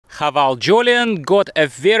HAVAL Jolion got a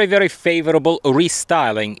very favorable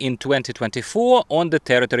restyling in 2024 on the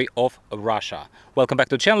territory of Russia. Welcome back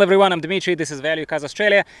to the channel, everyone. I'm Dmitry, this is Value Cars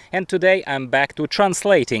Australia, and today I'm back to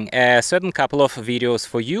translating a certain couple of videos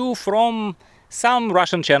for you from some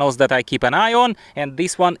Russian channels that I keep an eye on, and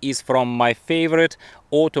this one is from my favorite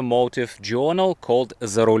automotive journal called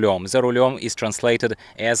За Рулем. За Рулем is translated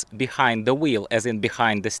as behind the wheel, as in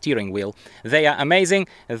behind the steering wheel. They are amazing.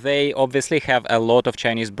 They obviously have a lot of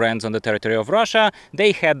Chinese brands on the territory of Russia.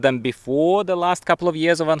 They had them before the last couple of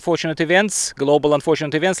years of unfortunate events, global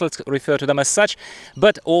unfortunate events, let's refer to them as such.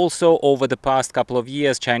 But also over the past couple of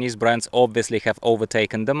years, Chinese brands obviously have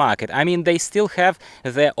overtaken the market. I mean, they still have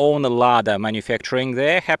their own Lada manufacturing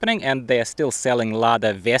there happening, and they are still selling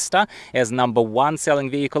Lada Vesta as #1 selling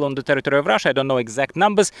vehicle on the territory of Russia. I don't know exact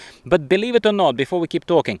numbers, but believe it or not, before we keep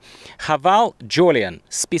talking, HAVAL Jolion,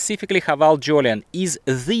 specifically HAVAL Jolion, is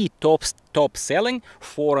the top selling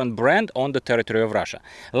foreign brand on the territory of Russia.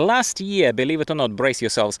 Last year, believe it or not, brace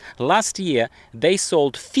yourselves, last year they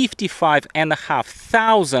sold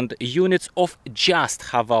 55,500 units of just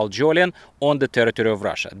HAVAL Jolion on the territory of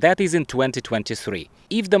Russia. That is in 2023.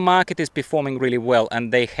 If the market is performing really well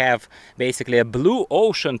and they have basically a blue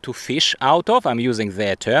ocean to fish out of, I'm using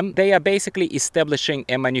their term, they are basically establishing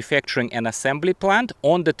a manufacturing and assembly plant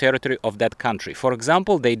on the territory of that country. For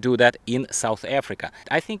example, they do that in South Africa.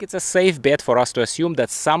 I think it's a safe bet for us to assume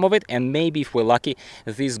that some of it, and maybe if we're lucky,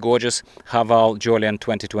 this gorgeous HAVAL Jolion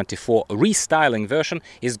 2024 restyling version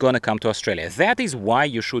is gonna come to Australia. That is why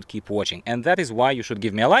you should keep watching, and that is why you should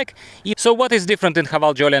give me a like. So what is different in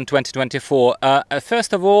HAVAL Jolion 2024?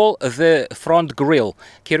 First of all, the front grille.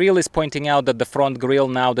 Kirill is pointing out that the front grille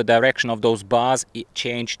now, the direction of those bars, it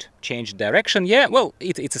changed direction. Yeah, well,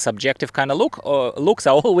 it's a subjective kind of look. Looks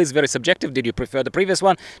are always very subjective. Did you prefer the previous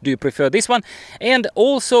one? Do you prefer this one? And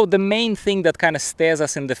also the main thing that kind of stares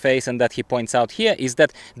us in the face and that he points out here is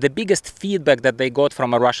that the biggest feedback that they got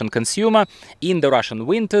from a Russian consumer in the Russian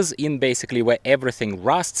winters, in basically where everything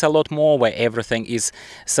rusts a lot more, where everything is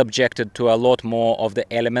subjected to a lot more of the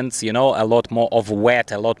elements, you know, a lot more of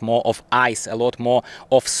wet, a lot more of ice, a lot more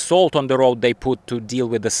of salt on the road they put to deal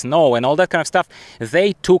with the snow and all that kind of stuff.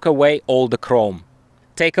 They took away all the chrome.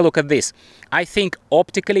 Take a look at this. I think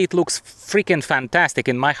optically it looks freaking fantastic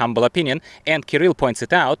in my humble opinion, and Kirill points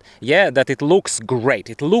it out, yeah, that it looks great.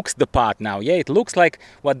 It looks the part now, yeah, it looks like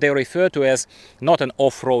what they refer to as not an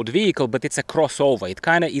off-road vehicle, but it's a crossover. It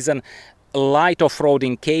kind of is an light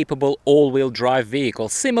off-roading capable all-wheel drive vehicle,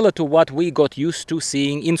 similar to what we got used to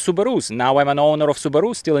seeing in Subarus. Now I'm an owner of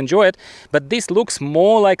Subaru, still enjoy it, but this looks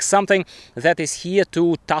more like something that is here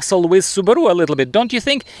to tussle with Subaru a little bit, don't you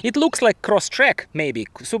think? It looks like Crosstrek, maybe.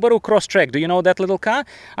 Subaru Crosstrek, do you know that little car?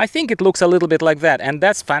 I think it looks a little bit like that, and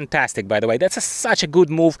that's fantastic, by the way. That's such a good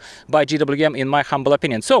move by GWM in my humble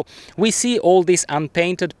opinion. So we see all these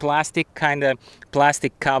unpainted plastic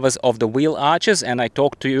covers of the wheel arches, and I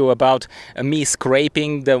talked to you about me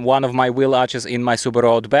scraping one of my wheel arches in my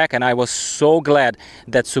Subaru Outback, and I was so glad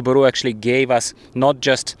that Subaru actually gave us not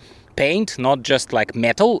just paint, not just like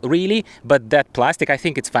metal really, but that plastic. I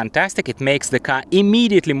think it's fantastic. It makes the car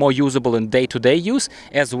immediately more usable in day-to-day use,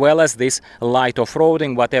 as well as this light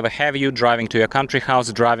off-roading, whatever have you, driving to your country house,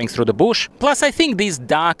 driving through the bush. Plus I think these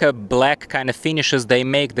darker black kind of finishes, they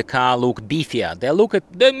make the car look beefier. They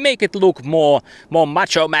make it look more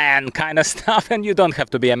macho man kind of stuff, and you don't have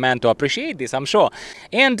to be a man to appreciate this, I'm sure.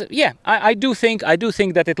 And yeah, I do think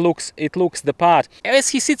that it looks the part. As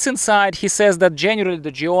he sits inside, he says that generally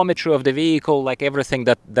the geometry of the vehicle, like everything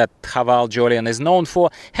that HAVAL Jolion is known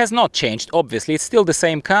for, has not changed. Obviously, it's still the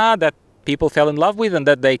same car that people fell in love with and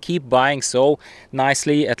that they keep buying so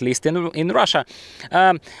nicely, at least in Russia.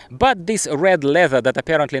 But this red leather that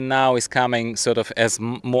apparently now is coming sort of as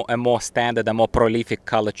a more standard, a more prolific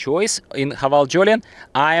color choice in HAVAL Jolion,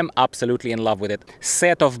 I am absolutely in love with it.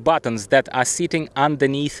 Set of buttons that are sitting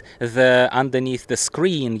underneath the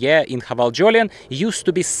screen, yeah, in HAVAL Jolion used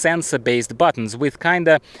to be sensor-based buttons with kind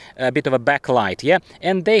of a bit of a backlight, yeah,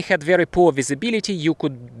 and they had very poor visibility. You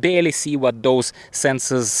could barely see what those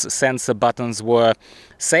sensor buttons were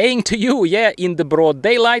saying to you, yeah, in the broad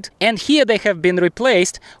daylight. And here they have been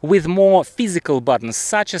replaced with more physical buttons,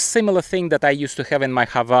 such a similar thing that I used to have in my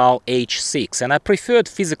HAVAL H6, and I preferred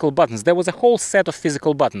physical buttons. There was a whole set of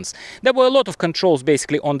physical buttons. There were a lot of controls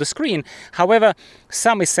basically on the screen. However,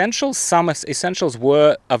 some essentials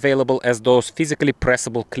were available as those physically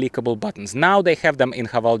pressable, clickable buttons. Now they have them in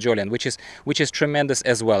HAVAL Jolion, which is tremendous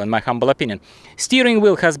as well, in my humble opinion. Steering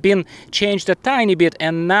wheel has been changed a tiny bit,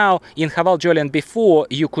 and now in HAVAL Jolion before,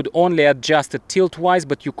 you could only adjust it tilt-wise,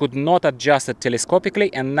 but you could not adjust it telescopically,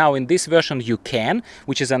 and now in this version you can,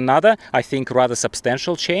 which is another, I think, rather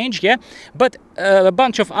substantial change, yeah? But a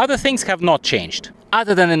bunch of other things have not changed.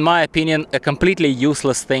 Other than, in my opinion, a completely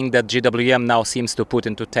useless thing that GWM now seems to put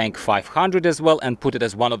into Tank 500 as well and put it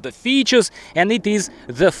as one of the features, and it is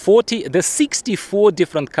the 64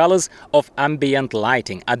 different colors of ambient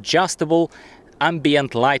lighting, adjustable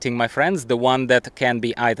ambient lighting, my friends, the one that can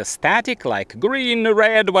be either static, like green,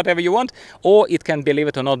 red, whatever you want, or it can, believe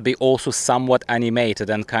it or not, be also somewhat animated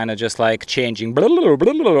and kind of just like changing.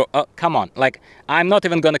 Come on, like, I'm not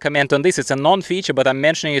even going to comment on this. It's a non-feature, but I'm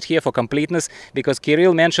mentioning it here for completeness because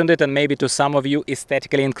Kirill mentioned it, and maybe to some of you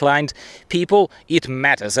aesthetically inclined people, it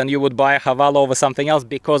matters, and you would buy a HAVAL over something else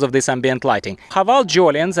because of this ambient lighting. HAVAL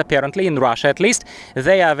Jolions, apparently, in Russia at least,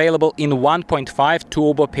 they are available in 1.5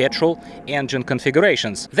 turbo petrol engine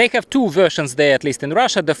configurations. They have two versions there, at least in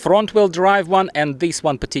Russia, the front-wheel drive one and this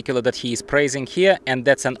one particular that he is praising here, and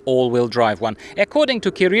that's an all-wheel drive one. According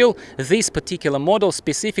to Kirill, this particular model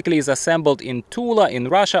specifically is assembled in Tula in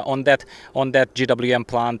Russia on that GWM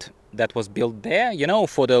plant that was built there, you know,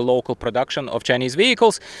 for the local production of Chinese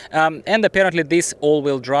vehicles. And apparently this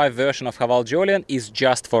all-wheel drive version of HAVAL Jolion is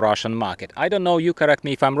just for Russian market. I don't know, you correct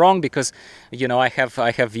me if I'm wrong, because, you know, I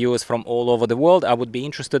have viewers from all over the world. I would be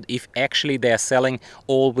interested if actually they're selling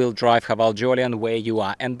all-wheel drive HAVAL Jolion where you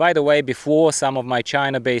are. And by the way, before some of my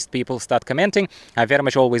China-based people start commenting, I very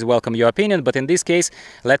much always welcome your opinion, but in this case,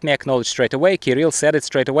 let me acknowledge straight away, Kirill said it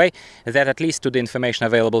straight away, that at least to the information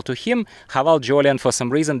available to him, HAVAL Jolion for some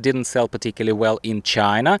reason didn't sell particularly well in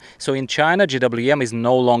China. So in China, GWM is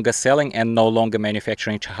no longer selling and no longer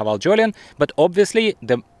manufacturing HAVAL Jolion, but obviously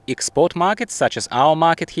the export markets such as our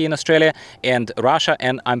market here in Australia and Russia,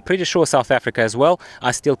 and I'm pretty sure South Africa as well,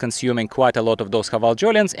 are still consuming quite a lot of those HAVAL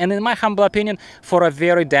Jolions, and in my humble opinion, for a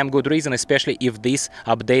very damn good reason, especially if this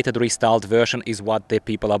updated, restyled version is what the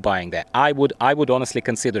people are buying there. I would honestly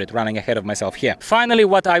consider it, running ahead of myself here. Finally,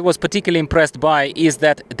 what I was particularly impressed by is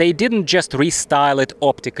that they didn't just restyle it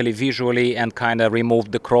optically, visually, and kind of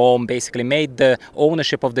removed the chrome, basically made the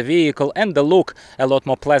ownership of the vehicle and the look a lot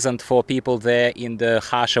more pleasant for people there in the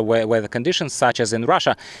harsher weather conditions, such as in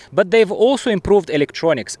Russia. But they've also improved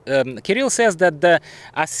electronics. Kirill says that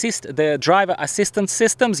the driver assistance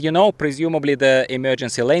systems, you know, presumably the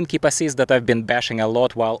emergency lane keep assist that I've been bashing a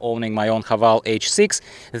lot while owning my own HAVAL H6,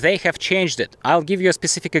 they have changed it. I'll give you a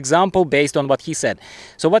specific example based on what he said.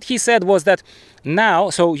 So what he said was that now,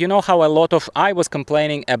 so you know how I was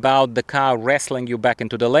complaining about the car wrestling you back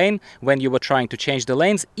into the lane when you were trying to change the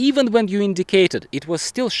lanes, even when you indicated, it was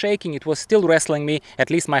still shaking, it was still wrestling me, at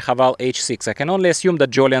least my HAVAL H6. I can only assume that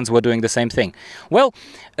Jolions were doing the same thing. Well,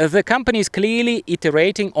 the company is clearly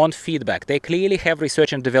iterating on feedback. They clearly have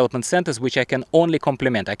research and development centers, which I can only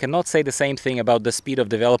compliment. I cannot say the same thing about the speed of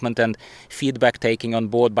development and feedback taking on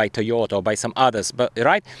board by Toyota or by some others, but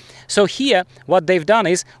right? So here, what they've done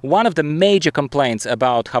is, one of the major complaints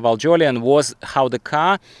about HAVAL Jolion was how the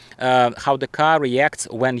car reacts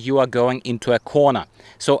when you are going into a corner.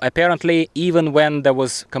 So apparently, even when there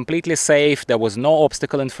was completely safe, there was no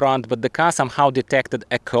obstacle in front, but the car somehow detected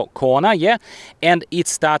a corner, yeah, and it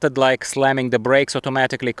started like slamming the brakes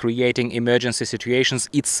automatically, creating emergency situations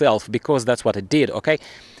itself, because that's what it did, okay?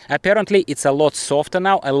 Apparently, it's a lot softer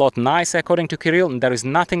now, a lot nicer, according to Kirill, and there is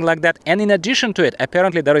nothing like that. And in addition to it,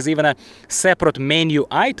 apparently there is even a separate menu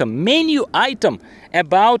item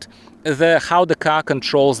about how the car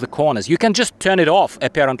controls the corners. You can just turn it off,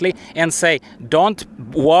 apparently, and say, don't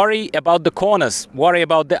worry about the corners, worry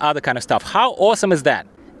about the other kind of stuff. How awesome is that?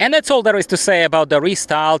 And that's all there is to say about the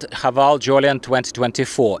restyled HAVAL Jolion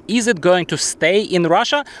 2024. Is it going to stay in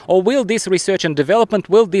Russia, or will this research and development,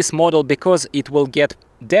 will this model, because it will get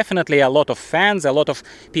definitely a lot of fans, a lot of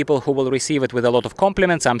people who will receive it with a lot of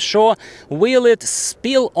compliments, I'm sure, will it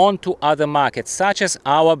spill onto other markets, such as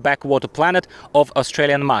our backwater planet of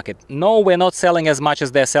Australian market? No, we're not selling as much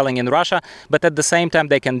as they're selling in Russia, but at the same time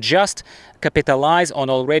they can just capitalize on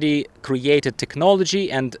already created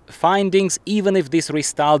technology and findings, even if this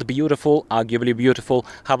restyled, beautiful, arguably beautiful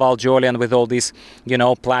HAVAL Jolion with all this, you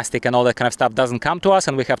know, plastic and all that kind of stuff doesn't come to us,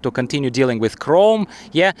 and we have to continue dealing with chrome,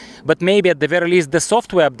 yeah, but maybe at the very least the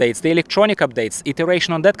software updates, the electronic updates,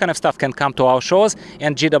 iteration on that kind of stuff can come to our shores,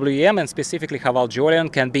 and GWM and specifically HAVAL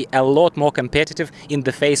Jolion can be a lot more competitive in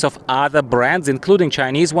the face of other brands, including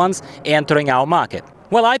Chinese ones, entering our market.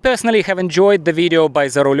 Well, I personally have enjoyed the video by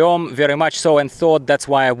За Рулем very much so, and thought that's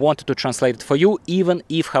why I wanted to translate it for you, even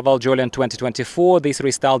if HAVAL Jolion 2024, this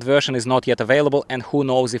restyled version, is not yet available, and who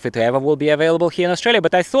knows if it ever will be available here in Australia.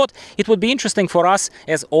 But I thought it would be interesting for us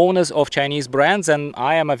as owners of Chinese brands, and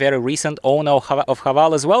I am a very recent owner of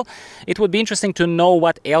HAVAL as well. It would be interesting to know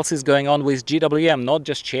what else is going on with GWM, not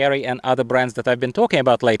just Cherry and other brands that I've been talking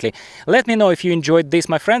about lately. Let me know if you enjoyed this,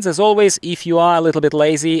 my friends. As always, if you are a little bit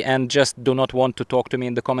lazy and just do not want to talk to me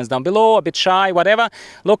in the comments down below, a bit shy, whatever,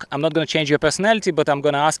 look, I'm not going to change your personality, but I'm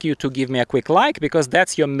going to ask you to give me a quick like, because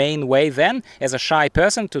that's your main way then, as a shy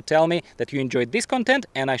person, to tell me that you enjoyed this content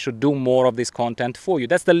and I should do more of this content for you.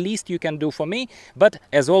 That's the least you can do for me. But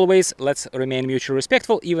as always, let's remain mutually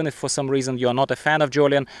respectful. Even if for some reason you're not a fan of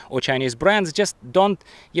Jolion or Chinese brands, just don't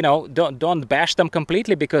bash them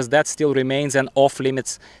completely, because that still remains an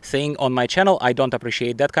off-limits thing on my channel. I don't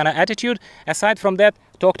appreciate that kind of attitude. Aside from that,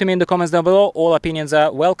 talk to me in the comments down below. All opinions are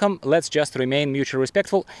welcome. Let's just remain mutually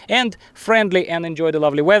respectful and friendly and enjoy the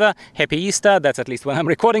lovely weather. Happy Easter. That's at least when I'm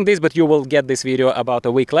recording this, but you will get this video about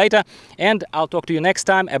a week later. And I'll talk to you next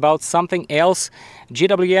time about something else,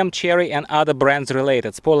 GWM, Cherry and other brands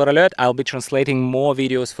related. Spoiler alert, I'll be translating more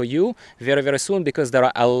videos for you very, very soon, because there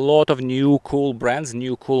are a lot of new cool brands,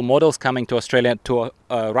 new cool models coming to Australia, to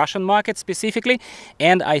Russian market specifically.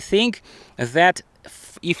 And I think that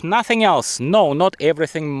if nothing else, no, not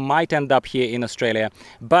everything might end up here in Australia,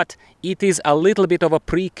 but it is a little bit of a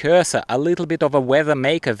precursor, a little bit of a weather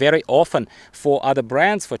maker very often for other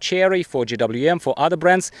brands, for Cherry, for GWM, for other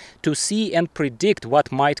brands, to see and predict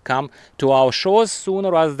what might come to our shores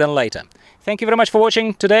sooner rather than later. Thank you very much for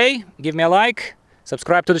watching today. Give me a like,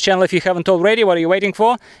 subscribe to the channel if you haven't already. What are you waiting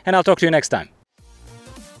for? And I'll talk to you next time.